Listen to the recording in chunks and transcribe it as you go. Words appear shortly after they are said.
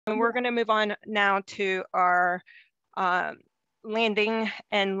And we're going to move on now to our landing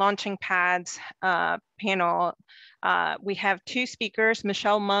and launching pads panel. We have two speakers,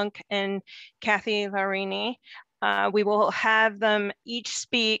 Michelle Munk and Kathy Laurini. We will have them each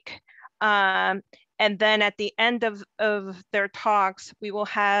speak, and then at the end of their talks, we will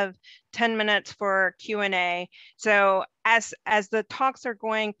have 10 minutes for Q&A. So as the talks are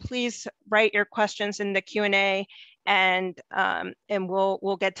going, please write your questions in the Q&A, and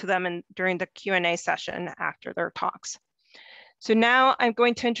we'll get to them during the Q&A session after their talks. So now I'm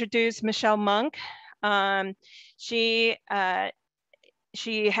going to introduce Michelle Munk. She has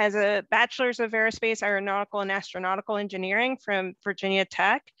a bachelor's of aerospace, aeronautical, and astronautical engineering from Virginia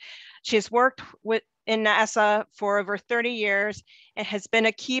Tech. She's worked in NASA for over 30 years and has been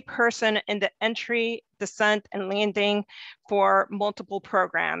a key person in the entry, descent, and landing for multiple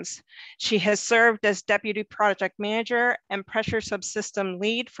programs. She has served as Deputy Project Manager and Pressure Subsystem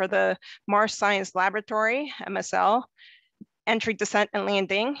Lead for the Mars Science Laboratory, MSL, Entry, Descent, and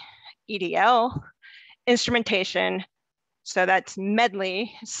Landing, EDL, Instrumentation, so that's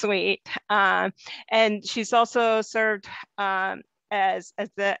Medley Suite. And she's also served as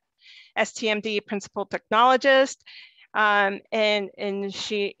the STMD Principal Technologist. And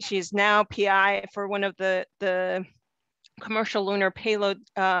she's now PI for one of the Commercial Lunar Payload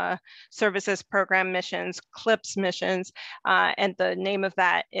Services Program missions, CLIPS missions, and the name of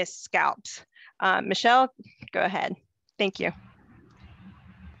that is SCALPS. Michelle, go ahead. Thank you.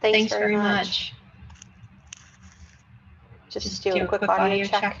 Thanks very much. Just do a quick audio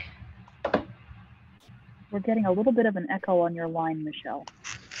check. We're getting a little bit of an echo on your line, Michelle.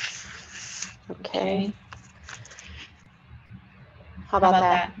 Okay. How about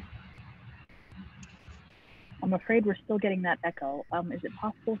that? I'm afraid we're still getting that echo. Is it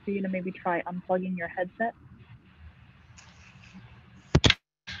possible for you to maybe try unplugging your headset?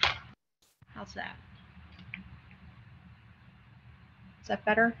 How's that? Is that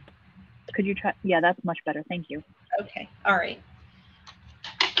better? Could you try? Yeah, that's much better. Thank you. Okay. All right.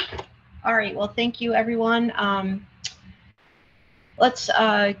 All right. Well, thank you, everyone. Let's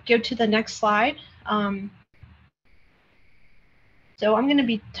go to the next slide. So I'm going to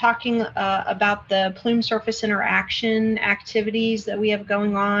be talking about the plume surface interaction activities that we have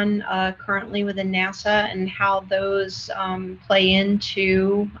going on currently within NASA and how those play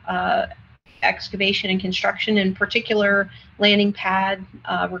into excavation and construction, in particular landing pad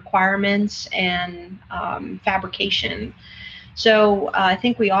requirements and fabrication. So I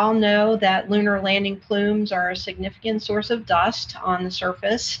think we all know that lunar landing plumes are a significant source of dust on the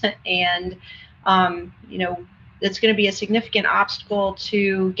surface, and you know, it's going to be a significant obstacle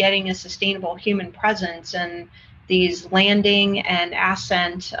to getting a sustainable human presence, and these landing and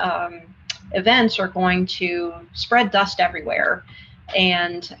ascent events are going to spread dust everywhere.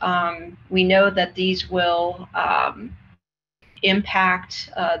 And we know that these will impact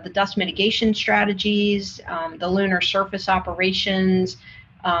the dust mitigation strategies, the lunar surface operations,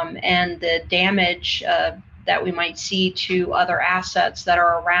 and the damage that we might see to other assets that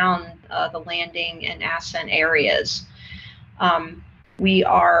are around the landing and ascent areas. We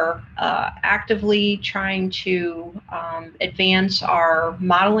are actively trying to advance our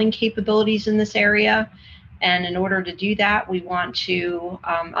modeling capabilities in this area. And in order to do that, we want to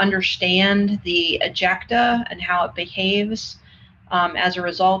understand the ejecta and how it behaves as a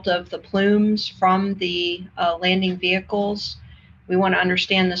result of the plumes from the landing vehicles. We want to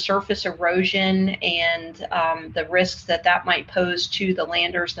understand the surface erosion and the risks that that might pose to the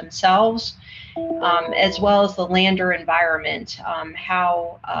landers themselves, as well as the lander environment.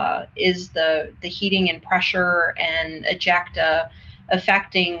 How is the heating and pressure and ejecta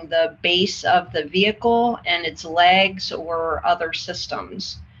affecting the base of the vehicle and its legs or other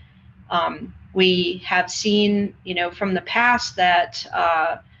systems? We have seen, you know, from the past that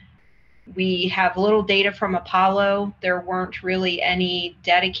we have little data from Apollo. There weren't really any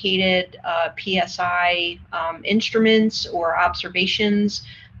dedicated PSI instruments or observations.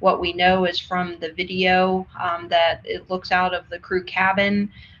 What we know is from the video that it looks out of the crew cabin.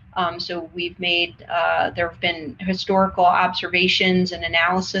 So we've made, there have been historical observations and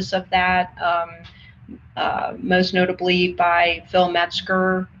analysis of that, most notably by Phil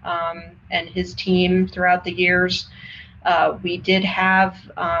Metzger and his team throughout the years. We did have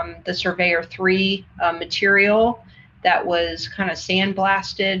the Surveyor 3 material that was kind of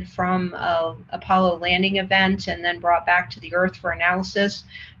sandblasted from Apollo landing event and then brought back to the Earth for analysis.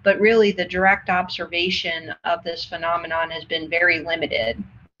 But really the direct observation of this phenomenon has been very limited.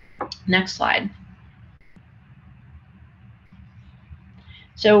 Next slide.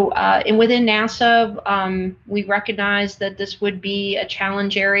 So and within NASA, we recognized that this would be a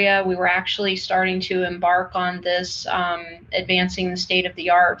challenge area. We were actually starting to embark on this, advancing the state of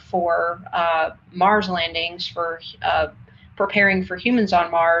the art for Mars landings, for preparing for humans on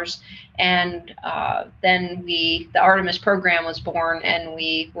Mars. And then the Artemis program was born, and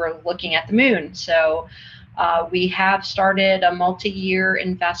we were looking at the moon. So we have started a multi-year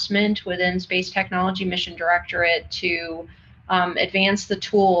investment within Space Technology Mission Directorate to advance the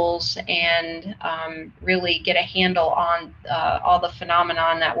tools and really get a handle on all the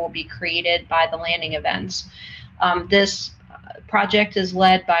phenomenon that will be created by the landing events. This project is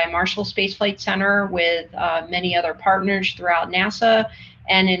led by Marshall Space Flight Center with many other partners throughout NASA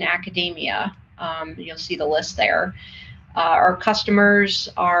and in academia. You'll see the list there. Our customers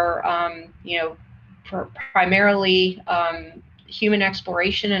are, primarily human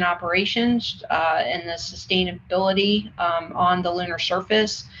exploration and operations and the sustainability on the lunar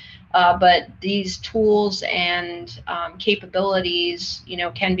surface. But these tools and capabilities,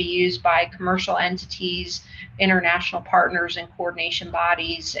 can be used by commercial entities, international partners, and coordination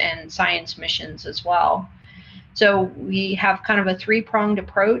bodies, and science missions as well. So we have kind of a three-pronged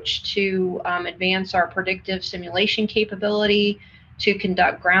approach to advance our predictive simulation capability, to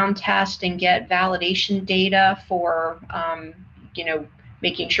conduct ground tests and get validation data for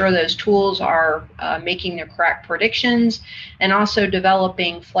making sure those tools are making the correct predictions, and also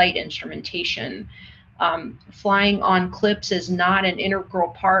developing flight instrumentation. Flying on CLIPS is not an integral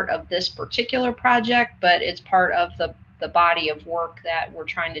part of this particular project, but it's part of the body of work that we're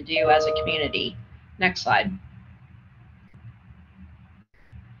trying to do as a community. Next slide.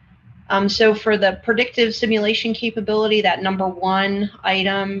 So for the predictive simulation capability, that number one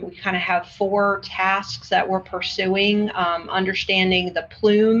item, we kind of have 4 tasks that we're pursuing. Understanding the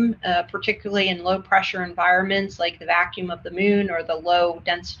plume, particularly in low pressure environments like the vacuum of the moon or the low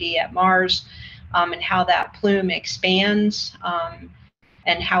density at Mars, and how that plume expands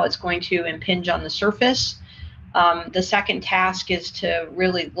and how it's going to impinge on the surface. The second task is to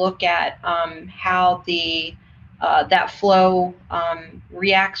really look at how that flow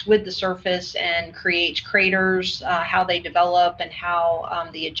reacts with the surface and creates craters, how they develop, and how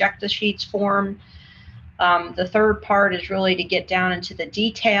the ejecta sheets form. The third part is really to get down into the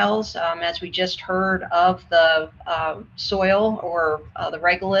details, as we just heard, of the soil or the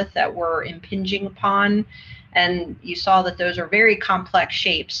regolith that we're impinging upon. And you saw that those are very complex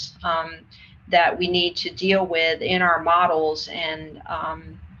shapes that we need to deal with in our models and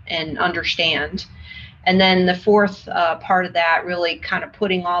understand. And then the fourth part of that, really kind of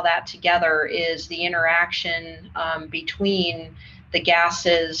putting all that together, is the interaction between the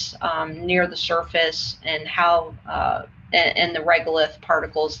gases near the surface and how and the regolith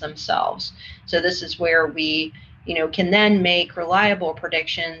particles themselves. So this is where we, can then make reliable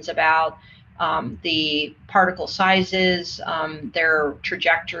predictions about the particle sizes, their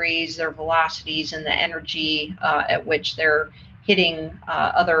trajectories, their velocities, and the energy at which they're hitting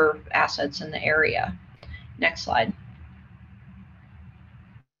other assets in the area. Next slide.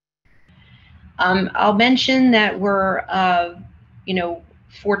 I'll mention that we're,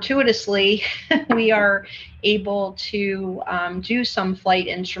 fortuitously, we are able to do some flight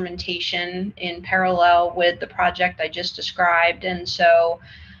instrumentation in parallel with the project I just described. And so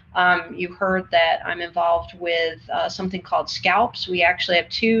you heard that I'm involved with something called SCALPS. We actually have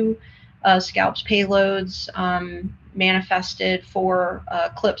 2 SCALPS payloads manifested for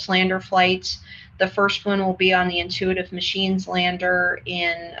CLIPS lander flights. The first one will be on the Intuitive Machines lander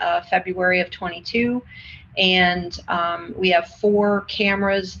in February of 22. And we have 4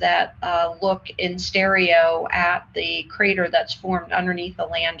 cameras that look in stereo at the crater that's formed underneath the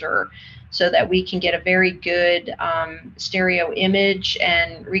lander, so that we can get a very good stereo image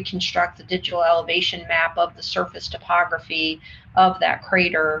and reconstruct the digital elevation map of the surface topography of that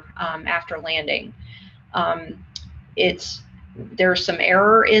crater after landing. There's some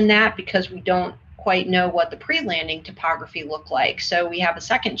error in that because we don't quite know what the pre-landing topography looked like. So we have a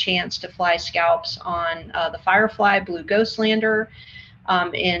second chance to fly SCALPS on the Firefly Blue Ghost lander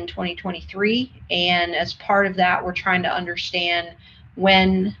in 2023. And as part of that, we're trying to understand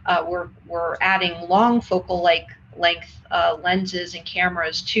when we're adding long focal length lenses and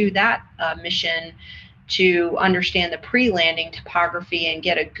cameras to that mission to understand the pre-landing topography and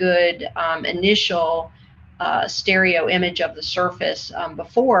get a good initial stereo image of the surface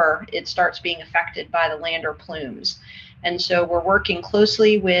before it starts being affected by the lander plumes. And so we're working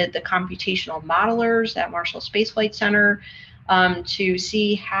closely with the computational modelers at Marshall Space Flight Center to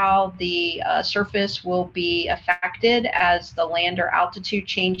see how the surface will be affected as the lander altitude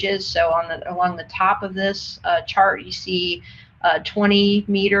changes. So along the top of this chart, you see 20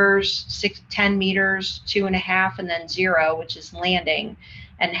 meters, 10 meters, 2.5, and then 0, which is landing,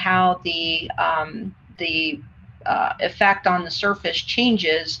 and how the effect on the surface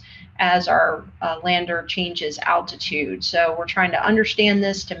changes as our lander changes altitude. So we're trying to understand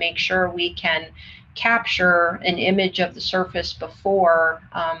this to make sure we can capture an image of the surface before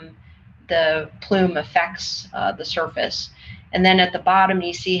the plume affects the surface. And then at the bottom,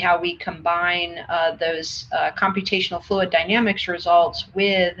 you see how we combine those computational fluid dynamics results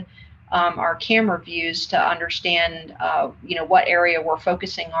with our camera views to understand, what area we're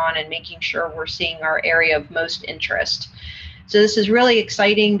focusing on and making sure we're seeing our area of most interest. So this is really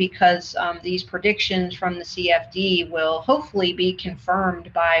exciting because these predictions from the CFD will hopefully be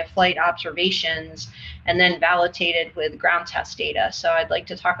confirmed by flight observations and then validated with ground test data. So I'd like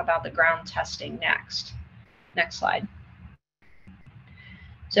to talk about the ground testing next. Next slide.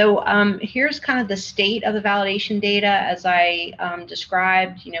 So here's kind of the state of the validation data. As I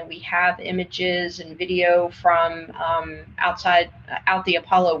described, we have images and video from out the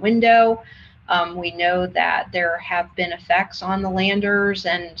Apollo window. We know that there have been effects on the landers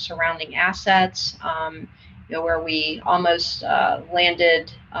and surrounding assets, where we almost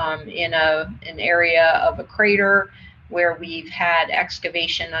landed in an area of a crater where we've had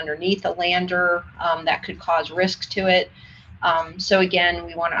excavation underneath a lander that could cause risk to it. So again,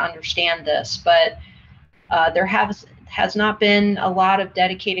 we want to understand this, but there has not been a lot of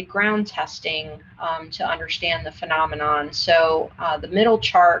dedicated ground testing to understand the phenomenon. So the middle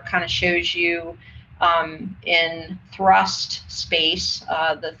chart kind of shows you in thrust space,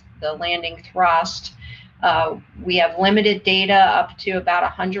 the landing thrust. We have limited data up to about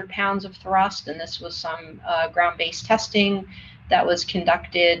 100 pounds of thrust, and this was some ground-based testing that was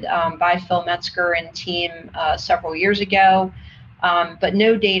conducted by Phil Metzger and team several years ago, but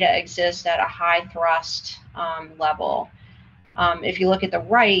no data exists at a high thrust level. If you look at the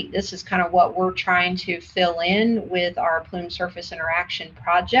right, this is kind of what we're trying to fill in with our plume surface interaction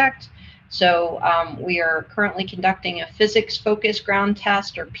project. So we are currently conducting a physics-focused ground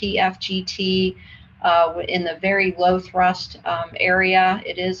test, or PFGT, in the very low thrust area.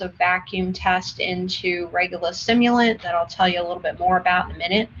 It is a vacuum test into Regulus simulant that I'll tell you a little bit more about in a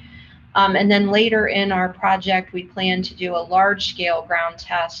minute. And then later in our project, we plan to do a large-scale ground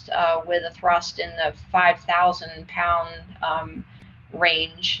test with a thrust in the 5,000 pound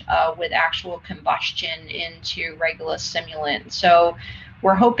range with actual combustion into Regulus simulant. So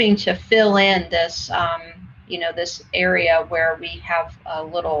we're hoping to fill in this, this area where we have a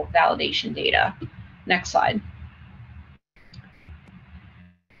little validation data. Next slide.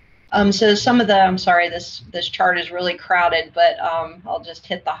 So some of the, I'm sorry, this chart is really crowded, but I'll just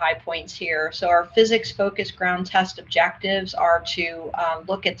hit the high points here. So our physics-focused ground test objectives are to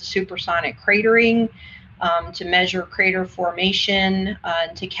look at the supersonic cratering, to measure crater formation,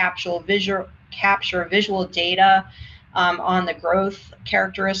 and to capture visual data on the growth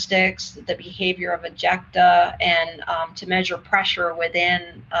characteristics, the behavior of ejecta, and to measure pressure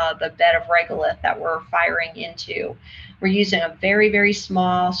within the bed of regolith that we're firing into. We're using a very, very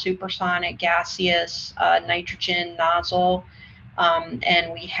small supersonic gaseous nitrogen nozzle,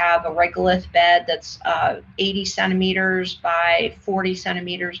 and we have a regolith bed that's 80 centimeters by 40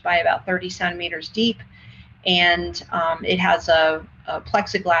 centimeters by about 30 centimeters deep. And it has a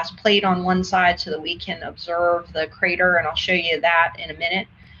plexiglass plate on one side so that we can observe the crater, and I'll show you that in a minute.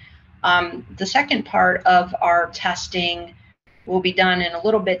 The second part of our testing will be done in a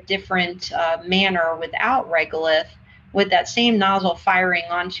little bit different manner without regolith, with that same nozzle firing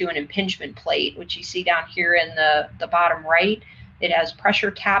onto an impingement plate, which you see down here in the bottom right. It has pressure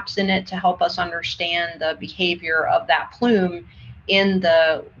taps in it to help us understand the behavior of that plume in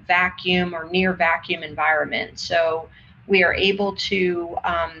the vacuum or near vacuum environment. So we are able to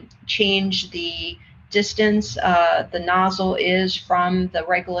change the distance the nozzle is from the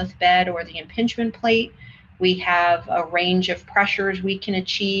regolith bed or the impingement plate. We have a range of pressures we can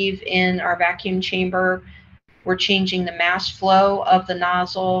achieve in our vacuum chamber. We're changing the mass flow of the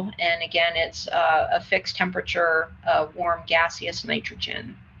nozzle, and again, it's a fixed temperature warm gaseous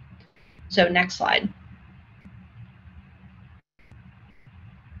nitrogen. So next slide.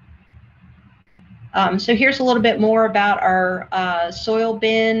 So here's a little bit more about our soil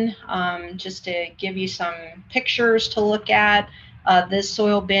bin, just to give you some pictures to look at. This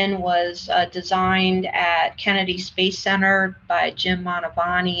soil bin was designed at Kennedy Space Center by Jim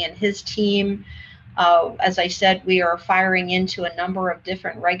Mantovani and his team. As I said, we are firing into a number of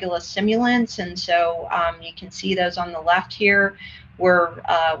different Regulus simulants, and so you can see those on the left here, where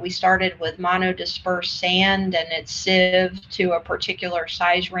we started with monodispersed sand, and it's sieved to a particular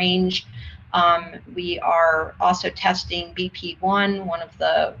size range We are also testing BP1, one of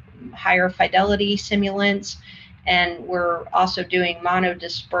the higher fidelity simulants, and we're also doing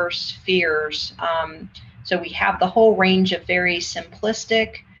monodisperse spheres. So we have the whole range of very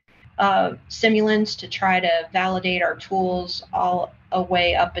simplistic simulants to try to validate our tools all a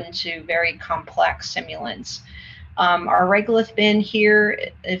way up into very complex simulants. Our regolith bin here,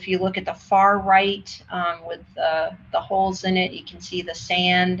 if you look at the far right with the holes in it, you can see the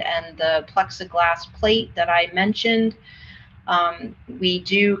sand and the plexiglass plate that I mentioned. We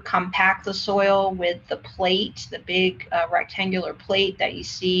do compact the soil with the plate, the big rectangular plate that you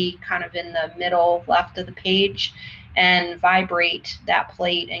see kind of in the middle left of the page, and vibrate that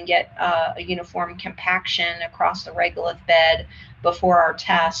plate and get a uniform compaction across the regolith bed before our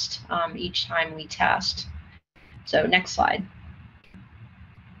test each time we test. So next slide.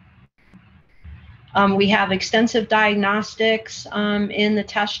 We have extensive diagnostics in the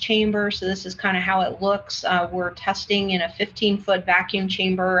test chamber. So this is kind of how it looks. We're testing in a 15-foot vacuum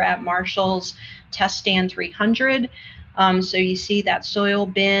chamber at Marshall's Test Stand 300. So you see that soil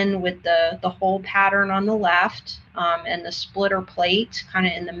bin with the hole pattern on the left and the splitter plate kind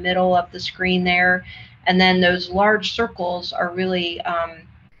of in the middle of the screen there. And then those large circles are really,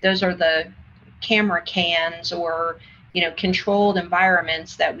 those are the camera cans or controlled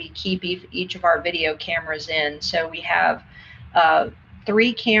environments that we keep each of our video cameras in. So we have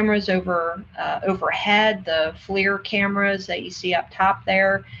 3 cameras overhead, the FLIR cameras that you see up top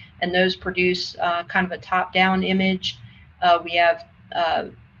there, and those produce kind of a top-down image. We have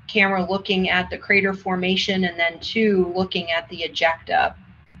camera looking at the crater formation, and then 2 looking at the ejecta.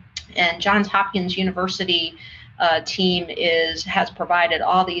 And Johns Hopkins University team has provided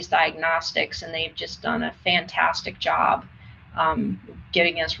all these diagnostics, and they've just done a fantastic job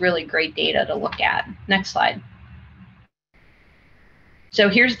giving us really great data to look at. Next slide. So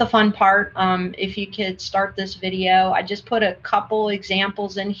here's the fun part. If you could start this video, I just put a couple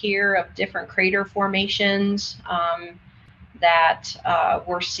examples in here of different crater formations that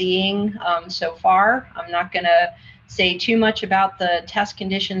we're seeing so far. I'm not going to say too much about the test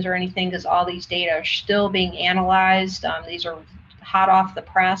conditions or anything because all these data are still being analyzed. These are hot off the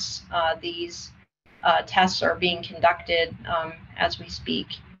press. These tests are being conducted as we speak.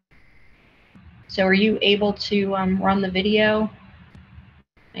 So are you able to run the video?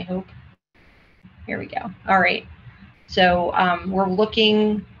 I hope. Here we go. All right. So we're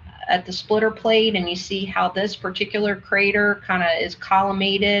looking at the splitter plate, and you see how this particular crater kind of is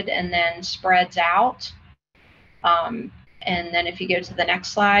collimated and then spreads out. And then if you go to the next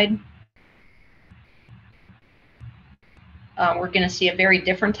slide, we're going to see a very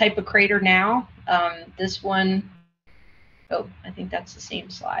different type of crater now. This one, oh, I think that's the same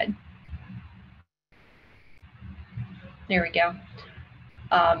slide. There we go.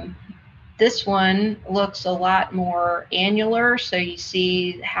 This one looks a lot more annular, so you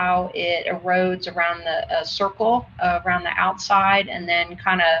see how it erodes around the circle around the outside, and then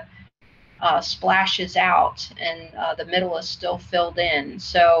kind of splashes out, and the middle is still filled in.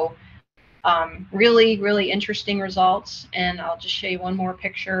 So really, really interesting results. And I'll just show you one more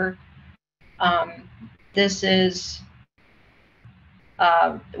picture. This is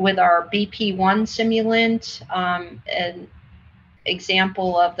with our BP1 simulant, an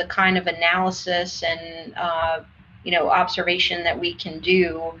example of the kind of analysis and observation that we can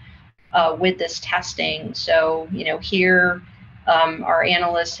do with this testing. So here our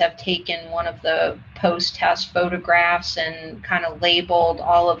analysts have taken one of the post-test photographs and kind of labeled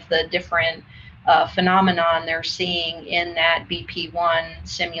all of the different phenomenon they're seeing in that BP1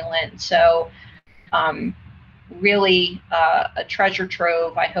 simulant. So really a treasure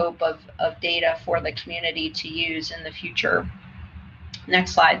trove, I hope, of data for the community to use in the future.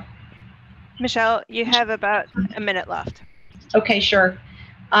 Next slide. Michelle, you have about a minute left. Okay, sure.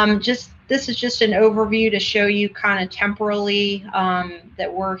 This is just an overview to show you kind of temporally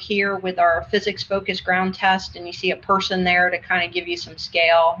that we're here with our physics-focused ground test, and you see a person there to kind of give you some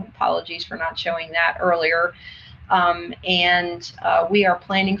scale. Apologies for not showing that earlier. We are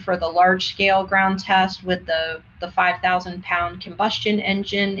planning for the large-scale ground test with the 5,000-pound combustion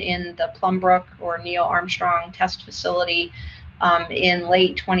engine in the Plumbrook or Neil Armstrong test facility in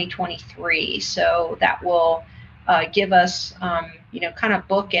late 2023. So that will give us, kind of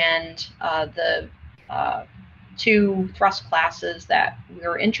bookend the 2 thrust classes that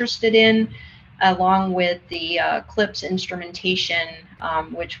we're interested in, along with the CLIPS instrumentation,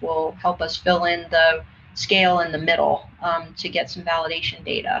 which will help us fill in the scale in the middle to get some validation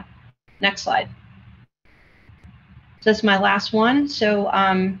data. Next slide. So that's my last one. So,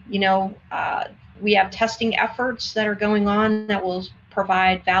 we have testing efforts that are going on that will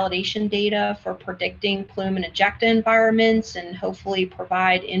provide validation data for predicting plume and ejecta environments, and hopefully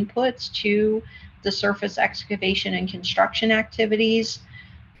provide inputs to the surface excavation and construction activities.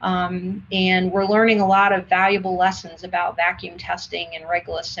 And we're learning a lot of valuable lessons about vacuum testing and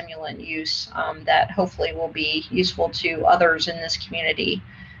Regolith simulant use that hopefully will be useful to others in this community.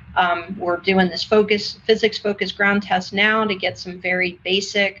 We're doing this physics-focused ground test now to get some very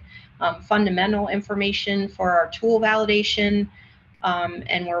basic fundamental information for our tool validation.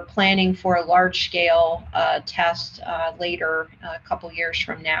 And we're planning for a large-scale test later, a couple years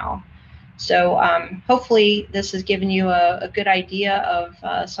from now. So hopefully this has given you a good idea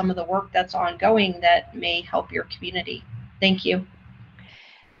of some of the work that's ongoing that may help your community. Thank you.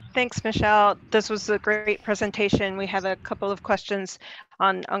 Thanks, Michelle. This was a great presentation. We have a couple of questions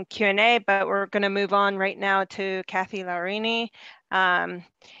on Q&A, but we're going to move on right now to Kathy Laurini.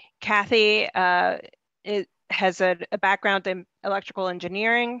 Kathy has a background in electrical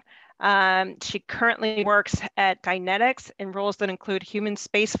engineering. She currently works at Dynetics in roles that include human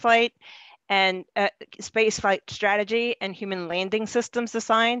spaceflight and spaceflight strategy and human landing systems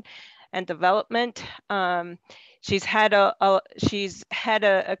design and development. She's had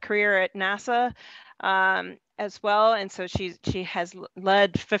a career at NASA as well, and so she has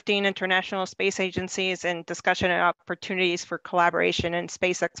led 15 international space agencies and discussion and opportunities for collaboration in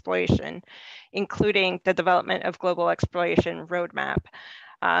space exploration, including the development of global exploration roadmap.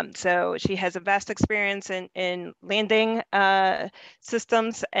 So she has a vast experience in landing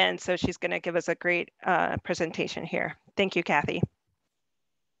systems, and so she's going to give us a great presentation here. Thank you, Kathy.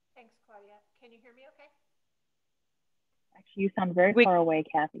 Thanks, Claudia. Can you hear me okay? Actually, you sound very far away,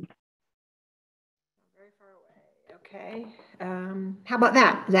 Kathy. Very far away. Okay. How about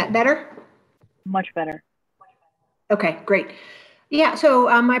that? Is that better? Much better. Okay, great. Yeah, so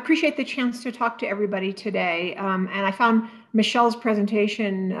I appreciate the chance to talk to everybody today. And I found Michelle's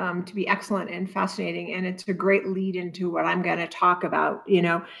presentation to be excellent and fascinating, and it's a great lead into what I'm going to talk about.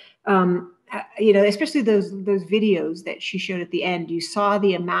 Especially those videos that she showed at the end. You saw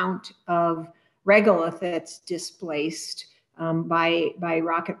the amount of regolith that's displaced by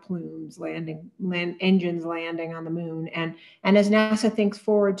rocket plumes engines landing on the moon, and as NASA thinks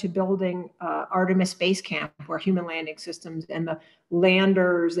forward to building Artemis Space Camp, where human landing systems and the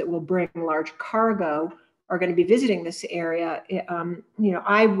landers that will bring large cargo are going to be visiting this area.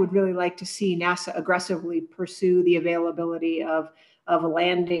 I would really like to see NASA aggressively pursue the availability of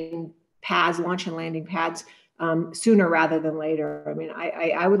landing pads, launch and landing pads, sooner rather than later. I mean,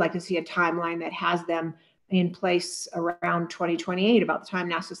 I would like to see a timeline that has them in place around 2028, about the time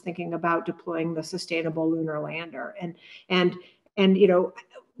NASA's thinking about deploying the sustainable lunar lander. And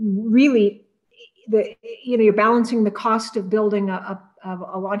really, you're balancing the cost of building a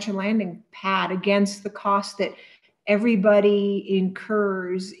launch and landing pad against the cost that everybody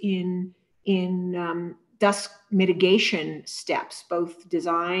incurs in dust mitigation steps, both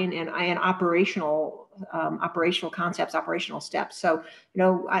design and operational concepts, operational steps. So,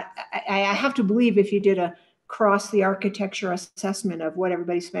 I have to believe if you did a cross the architecture assessment of what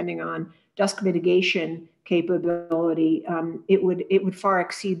everybody's spending on dust mitigation capability, it would far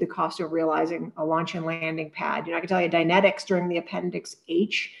exceed the cost of realizing a launch and landing pad. I can tell you, Dynetics during the Appendix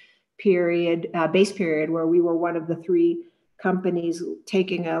H period, base period, where we were one of the 3 companies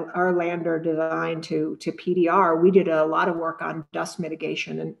taking our lander design to PDR, we did a lot of work on dust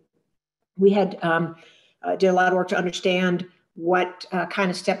mitigation, and we had did a lot of work to understand what kind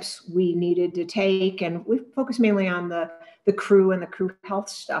of steps we needed to take, and we focused mainly on the crew and the crew health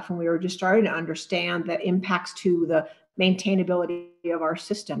stuff, and we were just starting to understand the impacts to the maintainability of our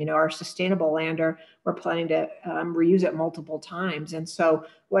system. Our sustainable lander, we're planning to reuse it multiple times, and so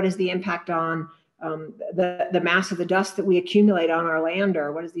what is the impact on the mass of the dust that we accumulate on our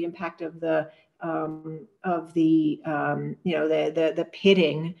lander? What is the impact of the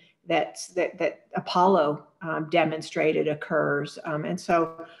pitting that Apollo demonstrated occurs? And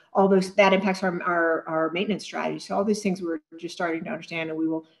so all that impacts our maintenance strategy. So all these things we're just starting to understand, and we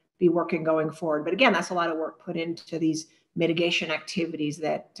will be working going forward. But again, that's a lot of work put into these mitigation activities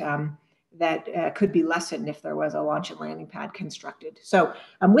that could be lessened if there was a launch and landing pad constructed. So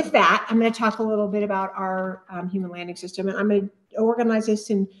with that, I'm going to talk a little bit about our human landing system, and I'm going to organize this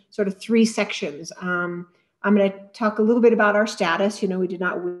in sort of 3 sections. I'm going to talk a little bit about our status. We did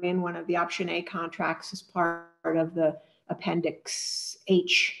not win one of the Option A contracts as part of the Appendix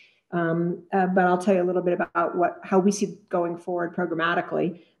H, but I'll tell you a little bit about how we see going forward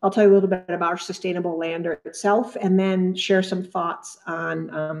programmatically. I'll tell you a little bit about our sustainable lander itself, and then share some thoughts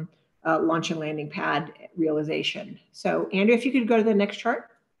on launch and landing pad realization. So Andrea, if you could go to the next chart.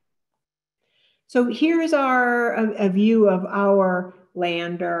 So here is a view of our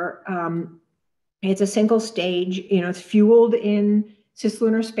lander. It's a single stage, it's fueled in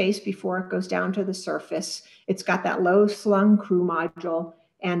cislunar space before it goes down to the surface. It's got that low slung crew module,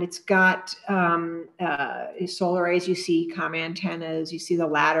 and it's got solar arrays. You see comm antennas, you see the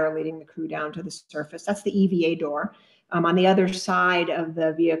ladder leading the crew down to the surface. That's the EVA door. On the other side of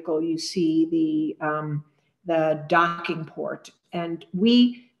the vehicle, you see the docking port. And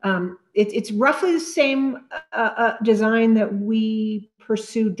it's roughly the same design that we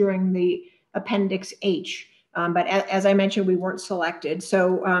pursued during the Appendix H. But as I mentioned, we weren't selected.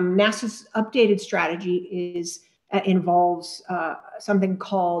 So NASA's updated strategy involves something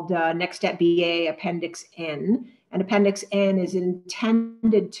called Next Step BA Appendix N. And Appendix N is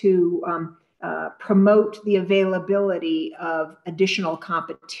intended to promote the availability of additional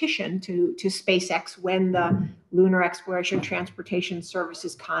competition to SpaceX when the Lunar Exploration Transportation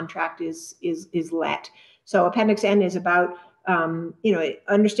Services contract is let. So Appendix N is about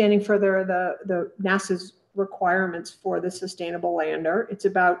understanding further the NASA's requirements for the sustainable lander. It's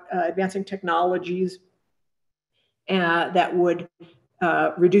about advancing technologies that would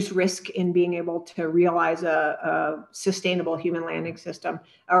reduce risk in being able to realize a sustainable human landing system,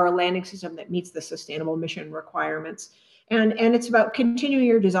 or a landing system that meets the sustainable mission requirements. And it's about continuing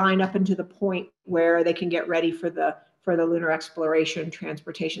your design up into the point where they can get ready for the Lunar Exploration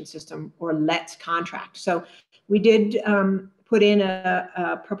Transportation System, or LETS contract. So we did put in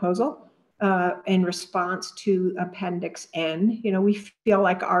a proposal in response to Appendix N. We feel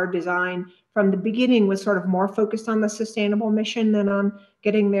like our design from the beginning was sort of more focused on the sustainable mission than on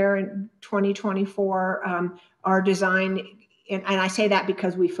getting there in 2024. Our design, and I say that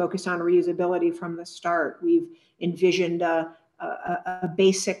because we focused on reusability from the start. We've envisioned a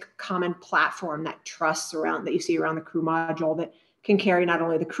basic common platform that you see around the crew module, that can carry not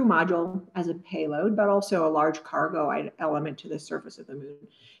only the crew module as a payload, but also a large cargo element to the surface of the moon.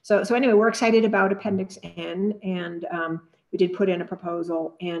 So anyway, we're excited about Appendix N, and we did put in a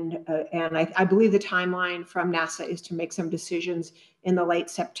proposal, and I believe the timeline from NASA is to make some decisions in the late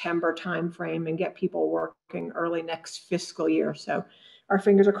September timeframe and get people working early next fiscal year. So our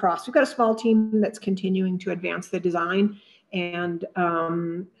fingers are crossed. We've got a small team that's continuing to advance the design, and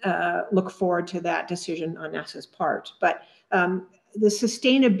look forward to that decision on NASA's part. But the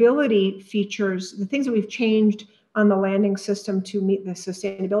sustainability features, the things that we've changed on the landing system to meet the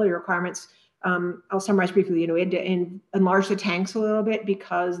sustainability requirements, I'll summarize briefly. We had to enlarge the tanks a little bit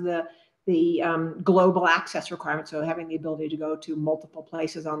because the global access requirement, so having the ability to go to multiple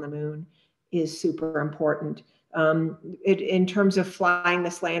places on the moon, is super important. In terms of flying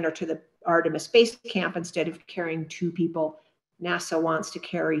this lander to the Artemis Base Camp, instead of carrying 2 people, NASA wants to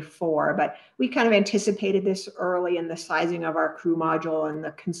carry 4, but we kind of anticipated this early in the sizing of our crew module and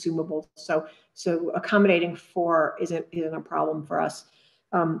the consumables. So accommodating 4 isn't a problem for us.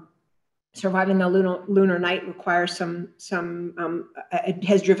 Surviving the lunar night requires it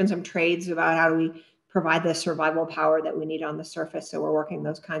has driven some trades about how do we provide the survival power that we need on the surface. So we're working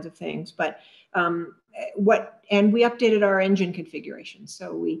those kinds of things. But and we updated our engine configuration.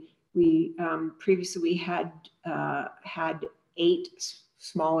 So we previously we had 8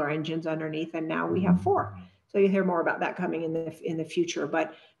 smaller engines underneath, and now we have 4. So you'll hear more about that coming in the future.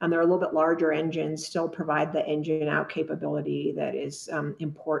 But they're a little bit larger engines, still provide the engine out capability that is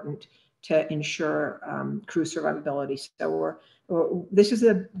important to ensure crew survivability. So this is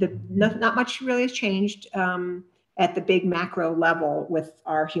not much really has changed at the big macro level with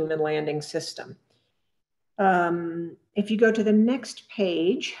our human landing system. If you go to the next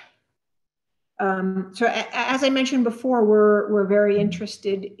page. So as I mentioned before, we're very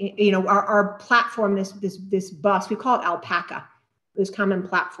interested in, our platform, this bus, we call it Alpaca, this common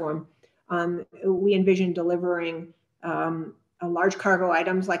platform. We envision delivering a large cargo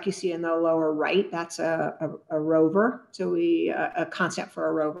items like you see in the lower right. That's a rover. So a concept for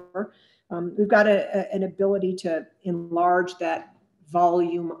a rover. We've got an ability to enlarge that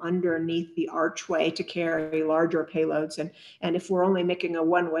volume underneath the archway to carry larger payloads. And if we're only making a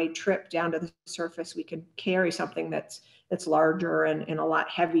one-way trip down to the surface, we could carry something that's larger and a lot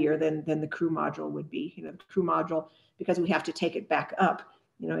heavier than the crew module would be. The crew module, because we have to take it back up,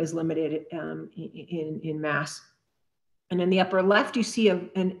 is limited in mass. And in the upper left, you see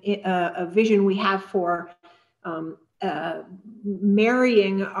a vision we have for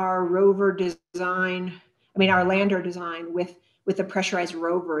marrying our rover design, our lander design with the pressurized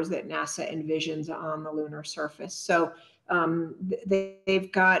rovers that NASA envisions on the lunar surface. So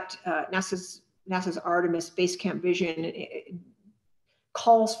they've got NASA's Artemis Base Camp vision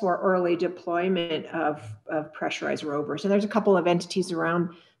calls for early deployment of pressurized rovers. And there's a couple of entities around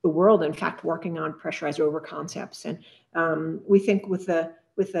the world, in fact, working on pressurized rover concepts. And we think with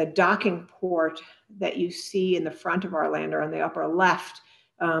the docking port that you see in the front of our lander on the upper left,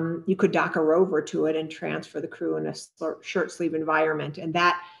 you could dock a rover to it and transfer the crew in a short sleeve environment. And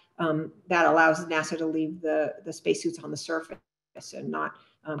that allows NASA to leave the spacesuits on the surface and not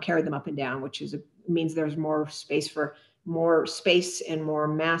carry them up and down, which means there's more space and more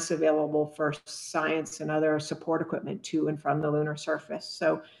mass available for science and other support equipment to and from the lunar surface.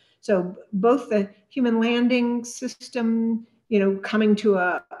 So both the human landing system, coming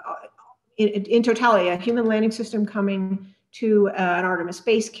to in totality, a human landing system coming to an Artemis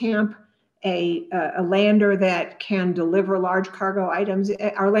base camp, a lander that can deliver large cargo items.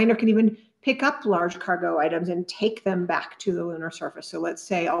 Our lander can even pick up large cargo items and take them back to the lunar surface. So let's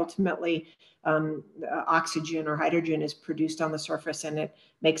say ultimately oxygen or hydrogen is produced on the surface, and it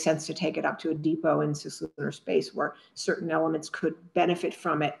makes sense to take it up to a depot in cislunar space where certain elements could benefit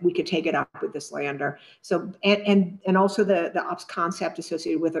from it. We could take it up with this lander. So and also the ops concept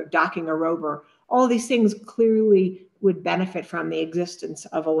associated with docking a rover. All these things clearly would benefit from the existence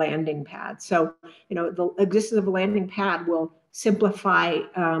of a landing pad. So the existence of a landing pad will simplify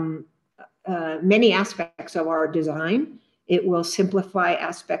many aspects of our design. It will simplify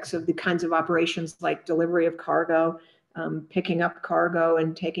aspects of the kinds of operations like delivery of cargo, picking up cargo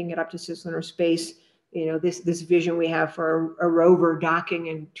and taking it up to cislunar space. This vision we have for a rover docking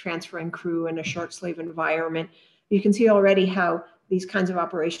and transferring crew in a short sleeve environment. You can see already how these kinds of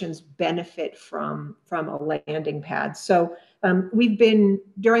operations benefit from a landing pad. So we've been,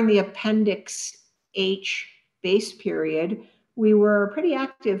 during the Appendix H base period, we were pretty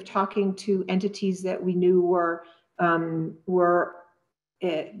active talking to entities that we knew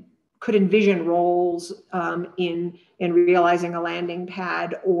could envision roles in realizing a landing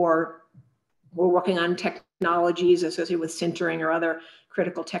pad, or we're working on technologies associated with sintering or other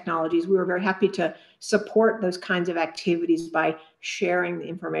critical technologies. We were very happy to support those kinds of activities by sharing the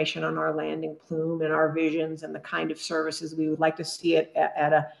information on our landing plume and our visions and the kind of services we would like to see it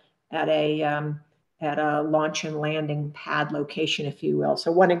at a launch and landing pad location, if you will.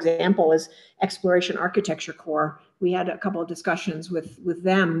 So one example is Exploration Architecture Corps. We had a couple of discussions with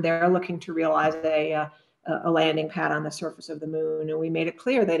them. They're looking to realize a landing pad on the surface of the moon, and we made it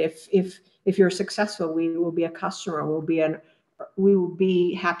clear that if you're successful, we will be a customer. We will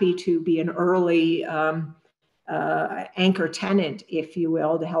be happy to be an early anchor tenant, if you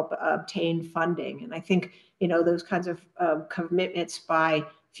will, to help obtain funding. And I think those kinds of commitments by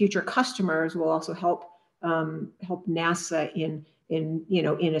future customers will also help NASA in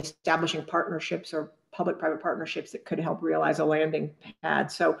establishing partnerships or public-private partnerships that could help realize a landing pad.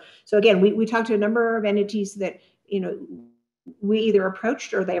 So again, we talked to a number of entities that we either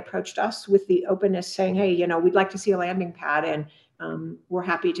approached or they approached us with the openness, saying, hey, we'd like to see a landing pad, and we're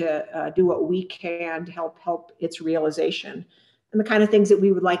happy to do what we can to help its realization. And the kind of things that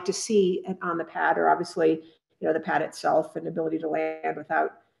we would like to see on the pad are obviously the pad itself and the ability to land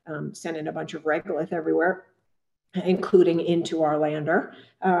without sending a bunch of regolith everywhere, including into our lander.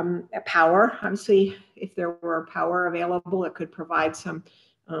 Power, obviously, if there were power available, it could provide some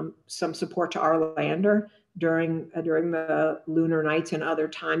support to our lander during the lunar nights and other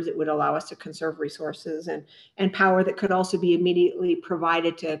times. It would allow us to conserve resources, and power that could also be immediately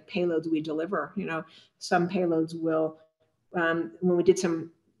provided to payloads we deliver. Some payloads will, when we did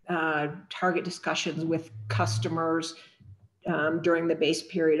some target discussions with customers during the base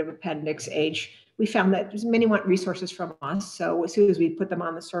period of Appendix H, we found that many want resources from us. So as soon as we put them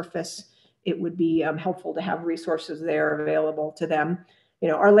on the surface, it would be helpful to have resources there available to them.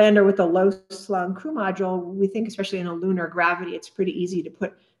 Our lander with a low slung crew module, we think, especially in a lunar gravity, it's pretty easy to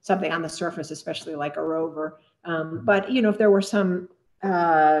put something on the surface, especially like a rover. But if there were some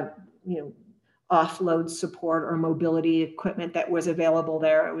offload support or mobility equipment that was available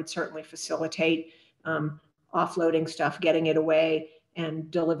there, it would certainly facilitate offloading stuff, getting it away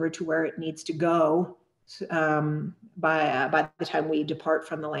and delivered to where it needs to go by the time we depart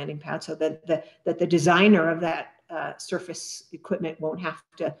from the landing pad, so that the designer of that surface equipment won't have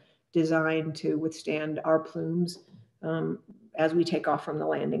to design to withstand our plumes as we take off from the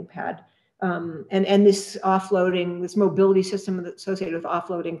landing pad. And this offloading, this mobility system associated with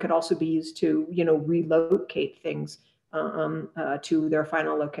offloading could also be used to, relocate things to their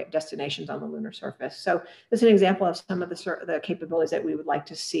final destinations on the lunar surface. So this is an example of some of the capabilities that we would like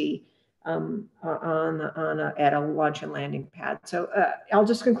to see at a launch and landing pad. So I'll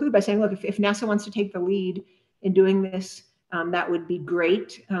just conclude by saying, look, if NASA wants to take the lead in doing this, that would be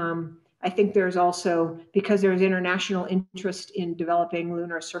great. I think there's also, because there's international interest in developing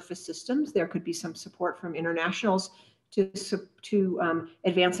lunar surface systems, there could be some support from internationals to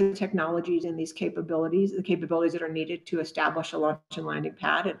advance the technologies and these capabilities, the capabilities that are needed to establish a launch and landing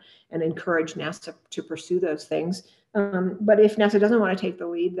pad, and encourage NASA to pursue those things. But if NASA doesn't want to take the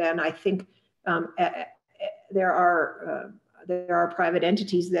lead, then I think there are private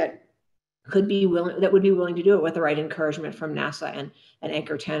entities that would be willing to do it with the right encouragement from NASA and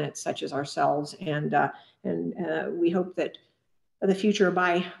anchor tenants such as ourselves. And we hope that the future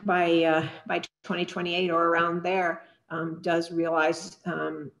by 2028 or around there does realize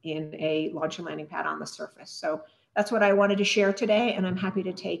in a launch and landing pad on the surface. So that's what I wanted to share today, and I'm happy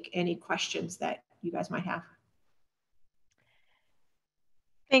to take any questions that you guys might have.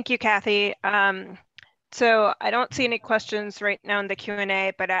 Thank you, Kathy. So I don't see any questions right now in the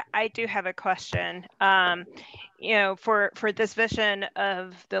Q&A, but I do have a question. You know, for this vision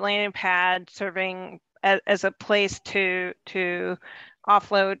of the landing pad serving as a place to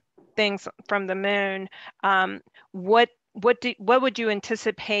offload things from the moon, what would you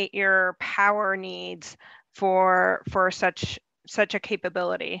anticipate your power needs for such a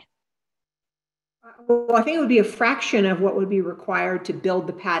capability? Well, I think it would be a fraction of what would be required to build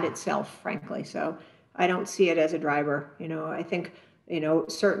the pad itself, frankly. So I don't see it as a driver. You know, I think, you know,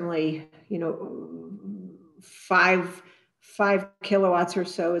 certainly, you know, five kilowatts or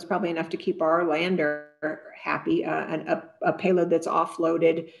so is probably enough to keep our lander happy. And a payload that's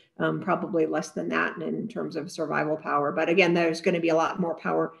offloaded, probably less than that in terms of survival power. But again, there's going to be a lot more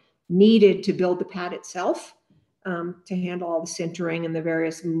power needed to build the pad itself, to handle all the sintering and the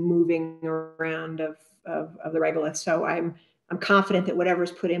various moving around of the regolith. So I'm confident that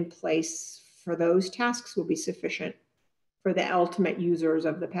whatever's put in place for those tasks will be sufficient for the ultimate users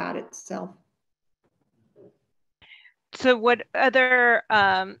of the pad itself. So what other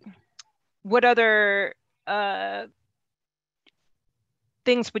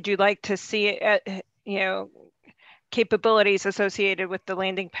things would you like to see, you know, capabilities associated with the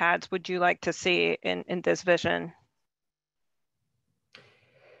landing pads would you like to see in this vision?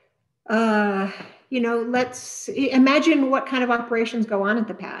 You know, let's imagine what kind of operations go on at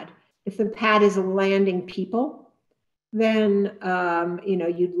the pad. If the pad is landing people, then you know,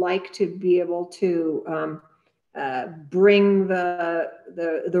 you'd like to be able to bring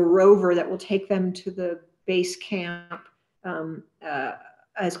the rover that will take them to the base camp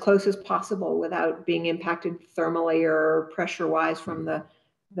as close as possible without being impacted thermally or pressure-wise from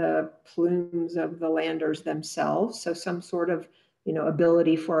the plumes of the landers themselves. So some sort of, you know,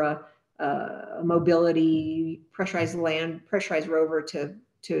 ability for a mobility pressurized rover to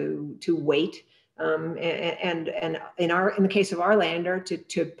wait, and in the case of our lander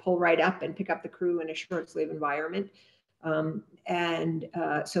to pull right up and pick up the crew in a short sleeve environment, so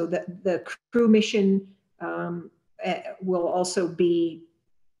the crew mission will also be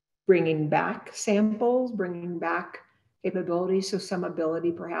bringing back samples, bringing back capabilities, so some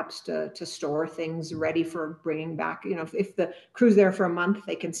ability perhaps to store things ready for bringing back. You know, if the crew's there for a month,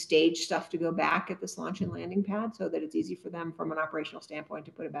 they can stage stuff to go back at this launch and landing pad so that it's easy for them from an operational standpoint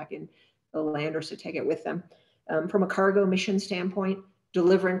to put it back in the landers to take it with them. From a cargo mission standpoint,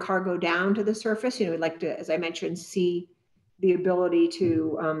 delivering cargo down to the surface, you know, we'd like to, as I mentioned, see the ability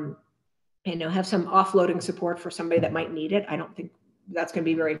to you know, have some offloading support for somebody that might need it. I don't think that's going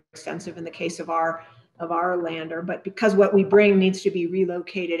to be very extensive in the case of our lander, but because what we bring needs to be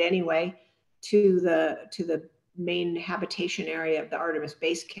relocated anyway to the main habitation area of the Artemis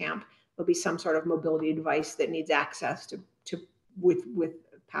base camp, there'll be some sort of mobility device that needs access to with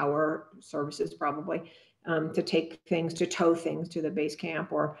power services probably, to take things, to tow things to the base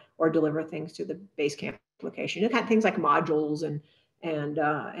camp or deliver things to the base camp location. You've had things like modules and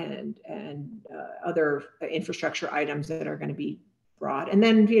other infrastructure items that are going to be brought. And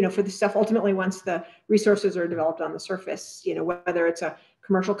then, you know, for the stuff ultimately, once the resources are developed on the surface, you know, whether it's a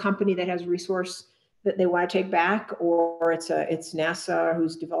commercial company that has resource that they want to take back, or it's NASA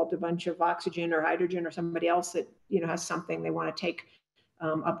who's developed a bunch of oxygen or hydrogen, or somebody else that, you know, has something they want to take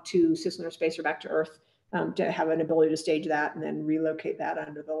up to cislunar space or back to Earth, to have an ability to stage that and then relocate that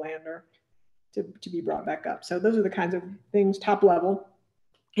under the lander to be brought back up. So those are the kinds of things, top level.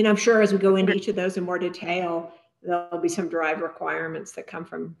 And I'm sure as we go into each of those in more detail, there'll be some drive requirements that come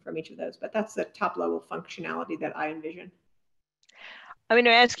from each of those, but that's the top level functionality that I envision. I'm going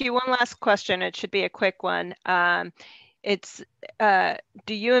to ask you one last question. It should be a quick one. It's,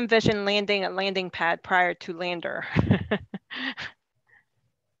 do you envision landing a landing pad prior to lander?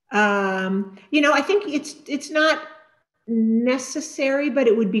 You know, I think it's not necessary, but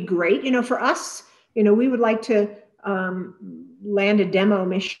it would be great. You know, for us, you know, we would like to land a demo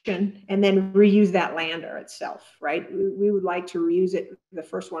mission and then reuse that lander itself, right? We would like to reuse it, the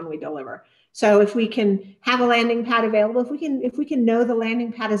first one we deliver. So if we can have a landing pad available, if we can know the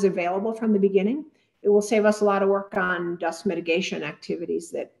landing pad is available from the beginning, it will save us a lot of work on dust mitigation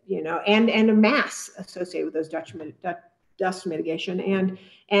activities that, you know, and a mass associated with those dust mitigation.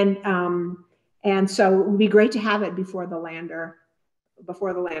 And so it would be great to have it before the lander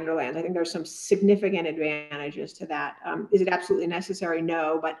lands. I think there's some significant advantages to that. Is it absolutely necessary?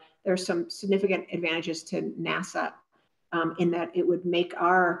 No, but there's some significant advantages to NASA in that it would make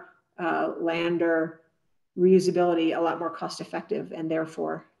our lander reusability a lot more cost effective, and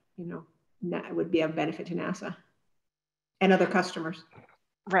therefore, you know, it would be a benefit to NASA and other customers.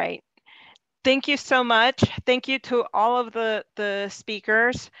 Right. Thank you so much. Thank you to all of the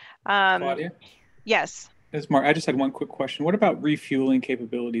speakers. Claudia? Yes. It's Mark. I just had one quick question. What about refueling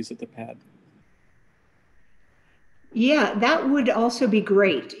capabilities at the pad? Yeah, that would also be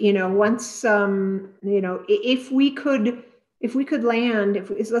great. You know, once you know, if we could land,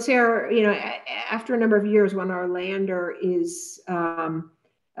 let's say our, you know, after a number of years when our lander is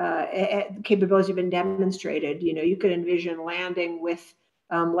capabilities have been demonstrated, you know, you could envision landing with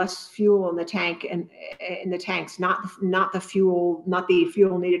less fuel in the tank and in the tanks, not the fuel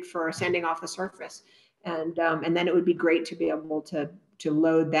needed for ascending off the surface, and then it would be great to be able to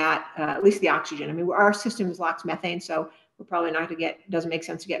load that, at least the oxygen. I mean, our system lacks methane, so we're probably not going to get, doesn't make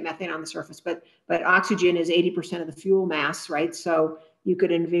sense to get methane on the surface, but oxygen is 80% of the fuel mass, right? So you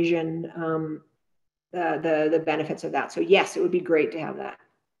could envision the benefits of that. So yes, it would be great to have that.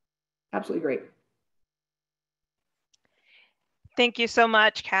 Absolutely great. Thank you so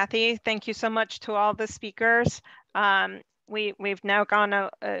much, Kathy. Thank you so much to all the speakers. We've now gone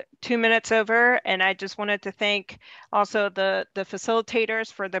 2 minutes over, and I just wanted to thank also the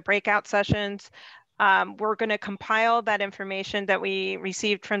facilitators for the breakout sessions. We're going to compile that information that we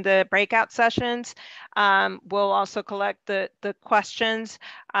received from the breakout sessions. We'll also collect the questions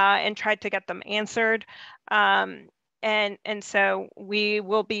and try to get them answered. And so we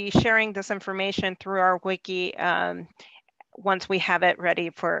will be sharing this information through our wiki once we have it ready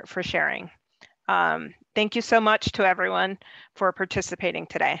for sharing. Thank you so much to everyone for participating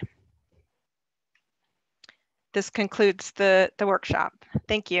today. This concludes the workshop.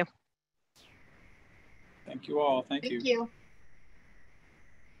 Thank you. Thank you all. Thank you. Thank you.